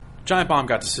Giant Bomb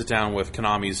got to sit down with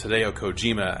Konami's Hideo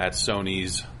Kojima at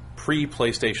Sony's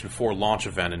pre-PlayStation 4 launch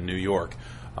event in New York.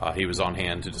 He was on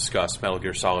hand to discuss Metal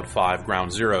Gear Solid 5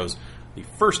 Ground Zeroes, the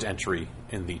first entry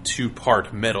in the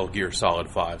two-part Metal Gear Solid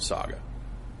 5 saga.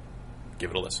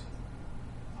 Give it a listen.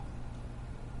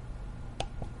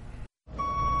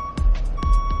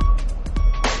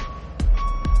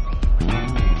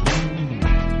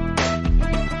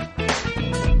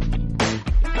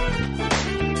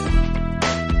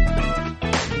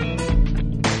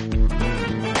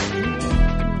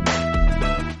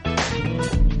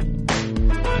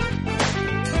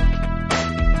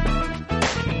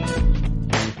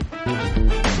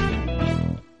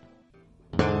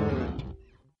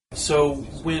 So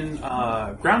when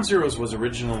Ground Zeroes was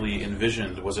originally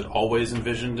envisioned, was it always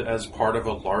envisioned as part of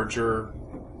a larger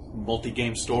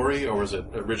multi-game story, or was it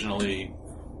originally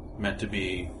meant to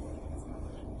be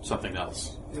something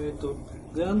else?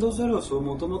 グランドゼロスを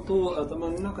もともと頭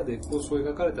の中で構想を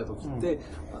描かれた時って、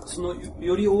その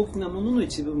より大きなものの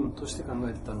一部分として考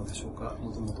えてたのでしょうか、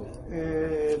もともと。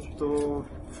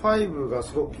5が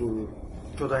すごく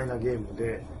巨大なゲーム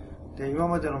で、今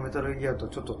までのメタルギアと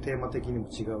ちょっとテーマ的にも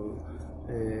違う、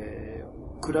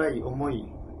暗い重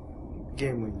いゲ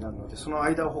ームになるので、その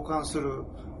間を補完する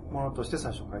ものとして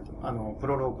最初書いて、プ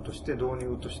ロローグとして導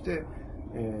入として、考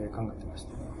えてまし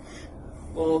た。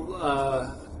Well,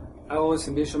 I always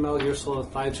envisioned Metal Gear Solid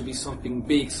 5 to be something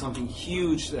big, something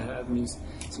huge that I've been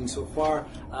seen so far.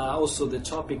 Also, the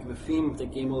topic, the theme of the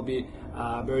game will be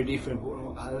very different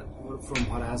from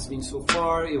what has been so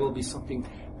far. It will be something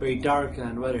very dark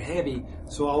and rather heavy.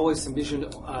 So I always envisioned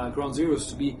Ground Zeroes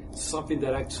to be something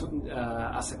that acts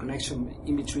as a connection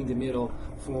in between the middle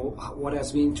from what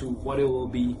has been to what it will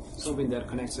be, something that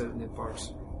connects the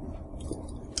parts.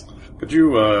 Could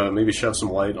you maybe shed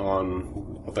some light on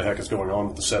what the heck is going on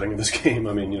with the setting of this game?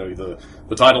 I mean, you know,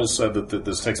 the title said that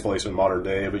this takes place in modern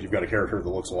day, but you've got a character that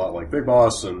looks a lot like Big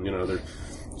Boss, and, you know, it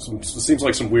seems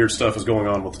like some weird stuff is going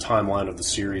on with the timeline of the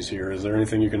series here. Is there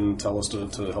anything you can tell us to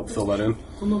help fill that in?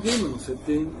 このゲームの設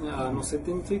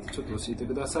定についてちょっと教えて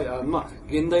ください。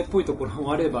現代っぽいところ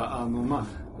もあれば、ビ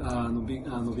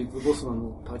ッグボス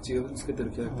のパッチをつけて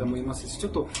るキャラクターもいますし、ちょ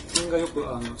っと点がよく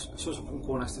少々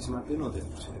混乱してしまっているので教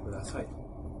えてください。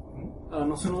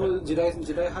その時代背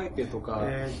景とか。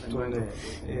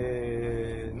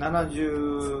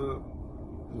75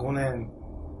年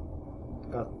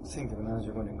が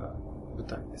1975年が舞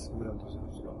台です。グランドゼロ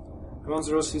スは。Ground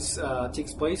Zeroes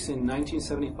takes place in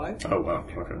 1975. Oh wow.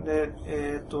 Okay. で、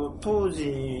当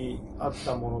時あっ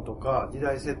たものとか時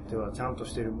代設定はちゃんと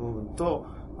している部分と、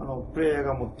プレイヤー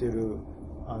が持っている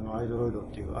アイドロイド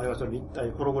っていう、あれはそれ立体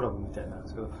ホログラムみたいなんで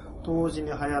すけど、当時に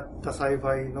流行ったサイフ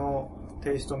ァイの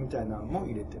テイストみたいなのも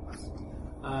入れてます。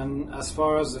And as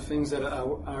far as the things that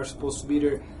are supposed to be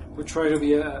there, we try to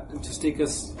be to stick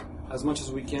as much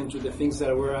as we can to the things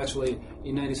that were actually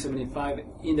in 1975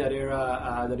 in that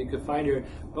era that you could find here,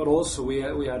 but also we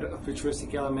had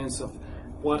futuristic elements of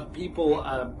what people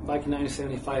back in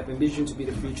 1975 envisioned to be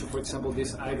the future. For example,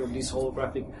 this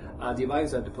holographic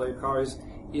device that the player carries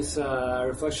is a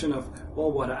reflection of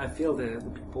what I feel the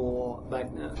people back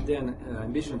then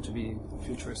envisioned to be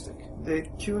futuristic.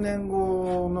 で、9年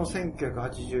後の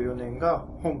1984年が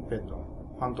本編の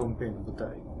ファントムペインの舞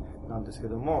台なんですけ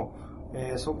ども、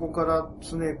そこから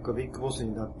スネークがビッグボス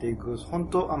になっていく、本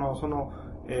当その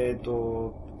転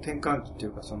換期ってい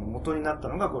うかその元になった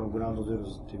のがこのグラウンドゼロ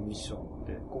ズっていうミッション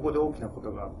で、ここで大きなこ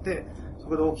とがあって、そ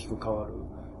こで大きく変わる、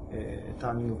タ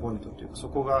ーニングポイントっていうか、そ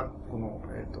こがこの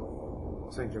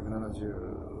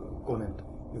1975年と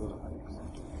いうことになり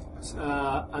ます。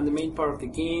And the main part of the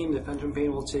game, the Phantom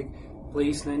Pain, will take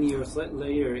place 9 years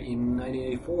later in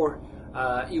 1984.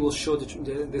 It will show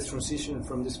this transition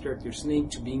from this character Snake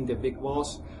to being the big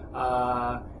boss.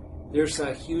 There's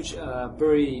a huge,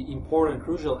 very important,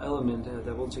 crucial element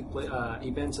that will take place,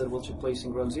 events that will take place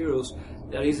in Ground Zeroes.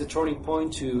 That is the turning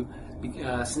point to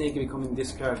Snake becoming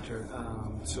this character.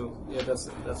 So yeah, that's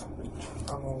pretty much.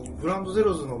 グラウンドゼ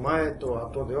ロズの前と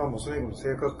後ではもうスネークの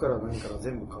性格から何から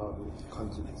全部変わる感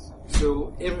じです。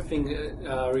So everything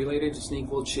related to Snake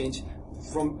will change.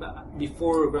 From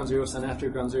before Ground Zeroes and after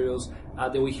Ground Zeroes,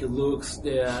 the way he looks,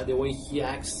 the way he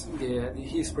acts,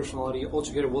 his personality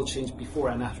altogether will change before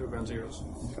and after Ground Zeroes.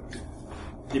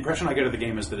 The impression I get of the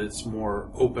game is that it's more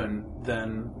open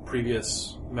than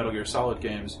previous Metal Gear Solid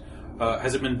games.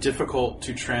 Has it been difficult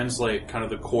to translate kind of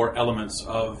the core elements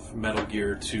of Metal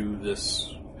Gear to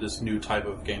this new type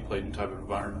of gameplay, new type of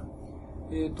environment?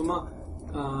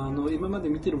 今まで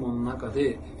見てるものの中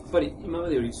で、やっぱり今ま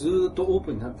でよりずっとオー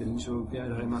プンになっている印象を受けら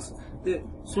れます。で、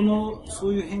そう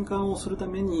いう変換をするた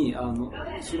めに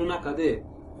する中で、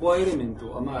コアエレメン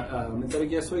ト、メタル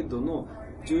ギアソリッドの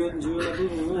重要な部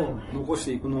分を残し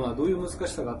ていくのはどういう難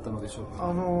しさがあったのでしょう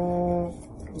か。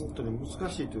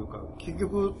難しいというか、結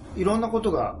局いろんなこ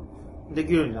とがで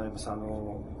きるようになります。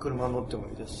車乗っても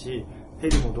いいですし、ヘ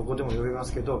リもどこでも呼べま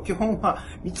すけど、基本は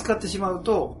見つかってしまう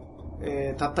と、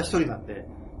たった一人なんで、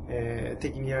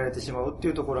敵にやられてしまうって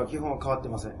いうところは基本は変わって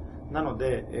ません。なの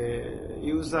で、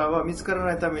ユーザーは見つから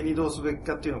ないためにどうすべき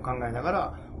かっていうのを考えなが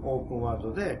ら、オープンワール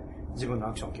ドで自分の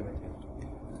アクションを決めている。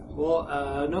Well,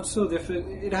 not so difficult.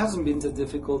 It hasn't been that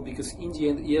difficult because in the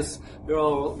end, yes,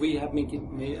 we have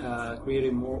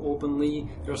created more openly.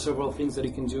 There are several things that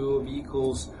you can do,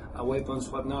 vehicles, weapons,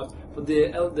 whatnot. But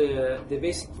the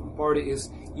basic part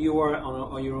is you are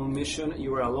on your own mission.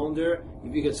 You are alone there.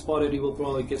 If you get spotted, you will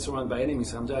probably get surrounded by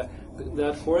enemies, and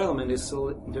that core element is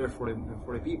still there for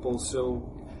the people. So,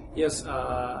 yes.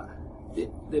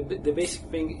 The basic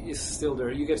thing is still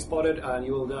there. You get spotted and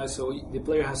you will die, so the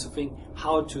player has to think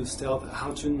how to stealth,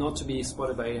 how to not to be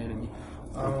spotted by an enemy.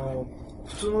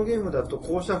 普通のゲームだと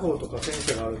高射砲とか戦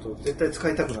車があると絶対使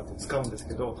いたくなって使うんです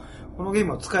けど、このゲー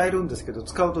ムは使えるんですけど、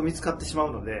使うと見つかってしま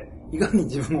うので、いかに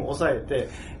自分を抑え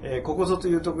て、ここぞと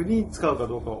いう時に使うか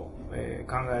どうかを、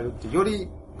考えるっていう、より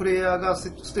プレイヤーが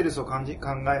ステルスを考え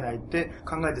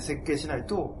て設計しない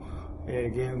と、ゲ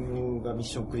ームがミッ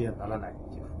ションクリアにならないっ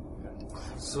ていう。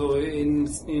So in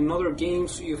other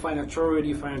games, you find a turret,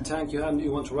 you find a tank, you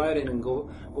want to ride it and go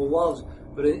wild.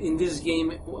 But in this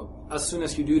game, as soon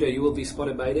as you do that, you will be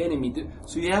spotted by the enemy.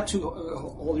 So you have to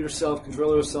hold yourself,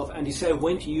 control yourself, and decide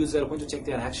when to use that, when to take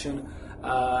that action,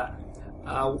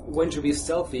 when to be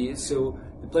stealthy. So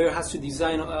the player has to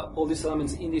design all these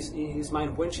elements in his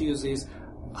mind, when to use these,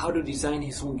 how to design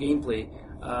his own gameplay,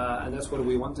 and that's what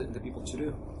we want the people to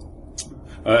do.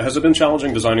 Has it been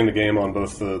challenging designing the game on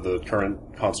both the current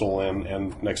console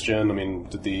and next gen? I mean,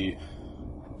 did the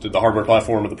hardware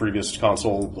platform of the previous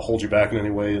console hold you back in any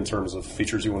way in terms of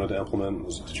features you wanted to implement?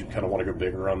 Did you kind of want to go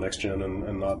bigger on next gen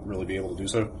and not really be able to do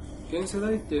so? 現世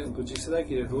代機と次世代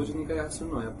機で同時に開発する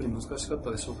のはやっぱり難しかっ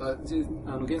たでしょうか。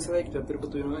現世代機とやってるこ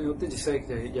とによって次世代機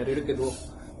でやれるけど、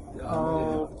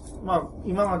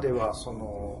今まではそ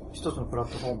の一つのプラ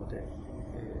ットフォームで、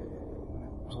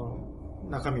その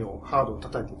中身をハードを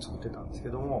叩いて作ってたんですけ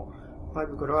ども、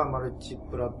5からはマルチ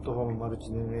プラットフォーム、マルチ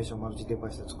ジェネレーション、マルチデバ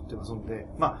イスで作ってますので、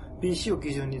PC を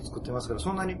基準に作ってますから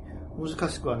そんなに難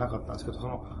しくはなかったんですけど、そ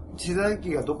の次世代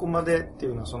機がどこまでってい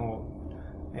うのはそ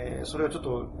れはちょっ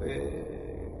と、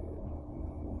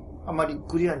あまり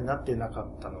クリアになってなか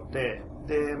ったので、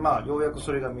ようやく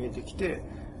それが見えてきて、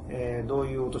どう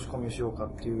いう落とし込みをしようか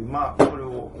っていう、それ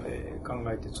を、考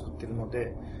えて作っているの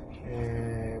で、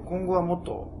今後はもっ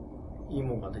といい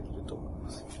ものができると思いま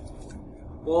す。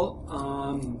Well,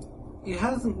 it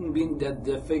hasn't been that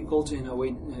difficult in a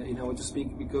way to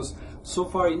speak, because so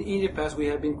far in the past we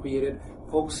have been created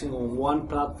focusing on one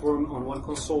platform, on one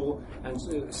console, and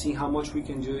seeing how much we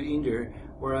can do in there.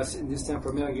 Whereas in this time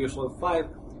for Metal Gear Solid 5,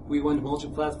 we went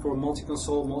multi-platform,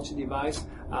 multi-console, multi-device.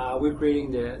 We're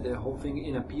creating the whole thing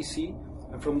in a PC,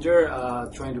 and from there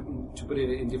trying to put it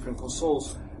in different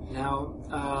consoles. Now,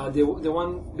 the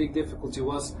one big difficulty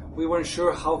was we weren't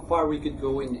sure how far we could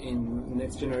go in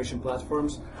next generation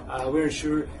platforms. We weren't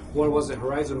sure what was the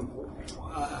horizon,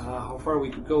 how far we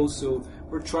could go. So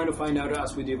we're trying to find out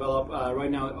as we develop.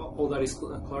 Right now, all that is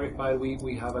clarified.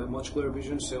 We have a much clearer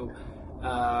vision. So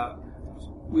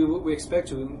we expect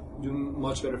to do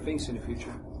much better things in the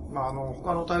future.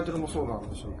 他のタイトルもそうなん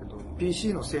でしょうけど、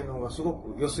PC の性能がすご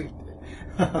く良すぎて、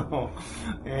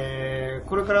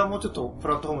これからもうちょっとプ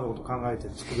ラットフォームのことを考えて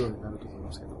作るようになると思い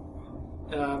ますけど。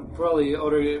Probably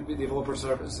other developers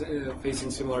are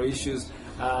facing similar issues.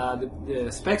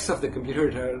 The specs of the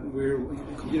computers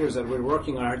that we're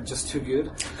working on are just too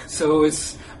good, so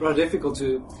it's rather difficult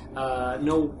to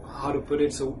know how to put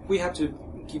it. So we have to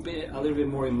keep it a little bit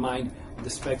more in mind the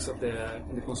specs of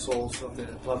the consoles of the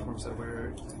platforms that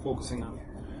we're focusing on.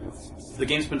 The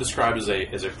game's been described as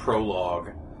a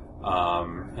prologue.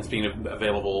 It's being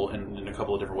available in a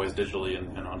couple of different ways, digitally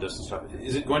and on disc and stuff.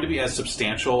 Is it going to be as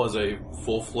substantial as a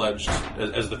full-fledged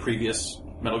as the previous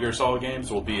Metal Gear Solid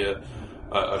games? Will it be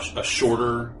a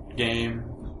shorter game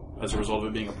as a result of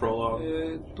it being a prologue?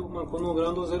 このグ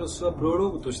ランドゼロスはプロロ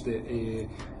ーグとして、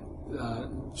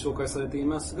紹介されてい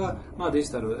ますが、デ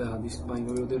ジタル、ディスク版い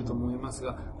ろいろ出ると思います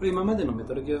が、これ今までのメ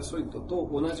タルギアソリッドと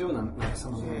同じような長さ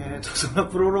のもので、そんな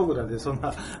プロローグなんでそん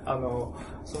なに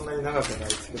長くないで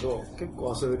すけど、結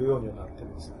構遊べるようにはなってる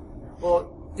んです。Well,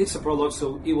 it's a prologue,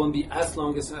 so it won't be as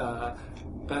long as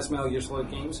past Metal Gear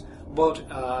Solid games, but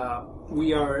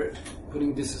we are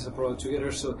putting this as a prologue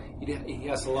together, so it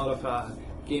has a lot of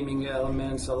gaming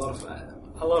elements, a lot of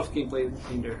a lot of gameplay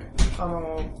in there.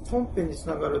 本編につ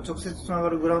ながる、直接つなが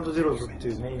るグラウンドゼローズって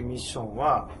いうメインミッション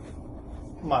は、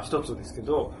まあ一つですけ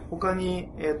ど、他に、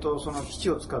その基地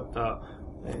を使った、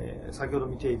先ほど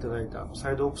見ていただいた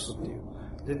サイドオプスっていう、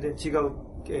全然違う、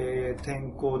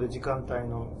天候で時間帯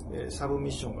の、サブミ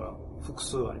ッションが複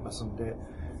数ありますので、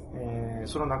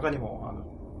その中にも、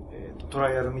ト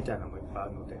ライアルみたいなのもいっぱいあ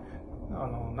るので、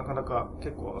なかなか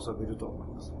結構遊べると思い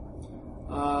ます。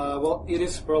Well, it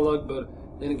is prologue, but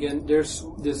then again, there's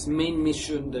this main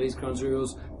mission that is Ground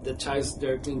Zeroes that ties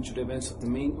directly into the events of the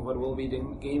what will be the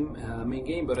main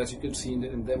game. But as you could see in the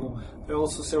demo, there are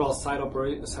also several side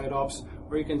ops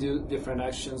where you can do different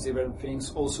actions, different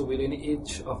things. Also within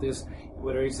each of this,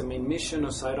 whether it's a main mission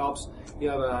or side ops, you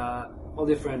have all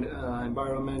different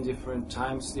environment, different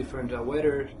times, different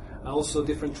weather. Also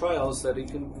different trials that you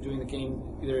can do in the game,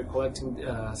 either collecting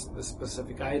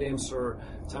specific items or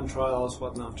time trials,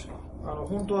 whatnot.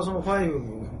 本当はその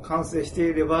5完成して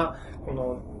いれば、こ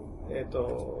の、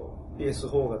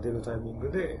PS4 が出るタイミン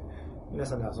グで皆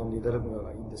さんに遊んでいただくの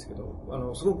がいいんですけど、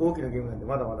すごく大きなゲームなんで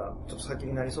まだまだちょっと先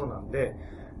になりそうなんで、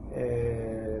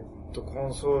コ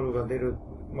ンソールが出る、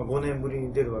まあ、5年ぶり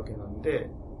に出るわけなんで、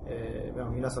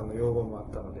皆さんの要望もあっ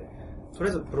たので、と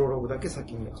りあえずプロローグだけ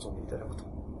先に遊んでいただくと。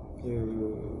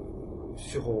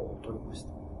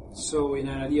So in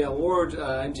an ideal world,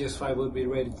 MGS5 would be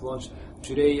ready to launch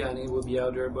today and it will be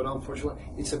out there, but unfortunately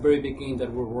it's a very big game that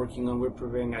we're working on. We're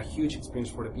preparing a huge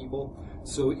experience for the people,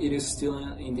 so it is still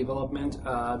in development.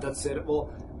 That said,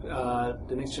 well,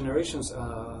 the next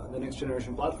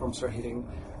generation platforms are hitting.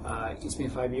 It's been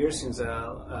 5 years since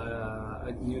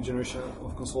a new generation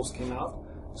of consoles came out.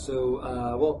 So,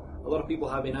 well, a lot of people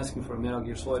have been asking for Metal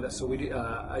Gear Solid, so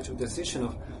I took the decision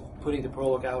of putting the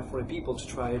prologue out for the people to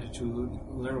try to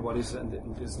learn what is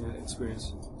this new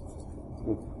experience.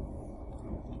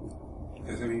 If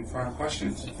there's any final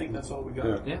questions? I think that's all we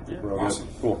got. Yeah. Awesome.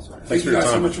 Cool. Thank Thanks for you your guys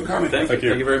so time. much for coming. Thank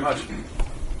you very much.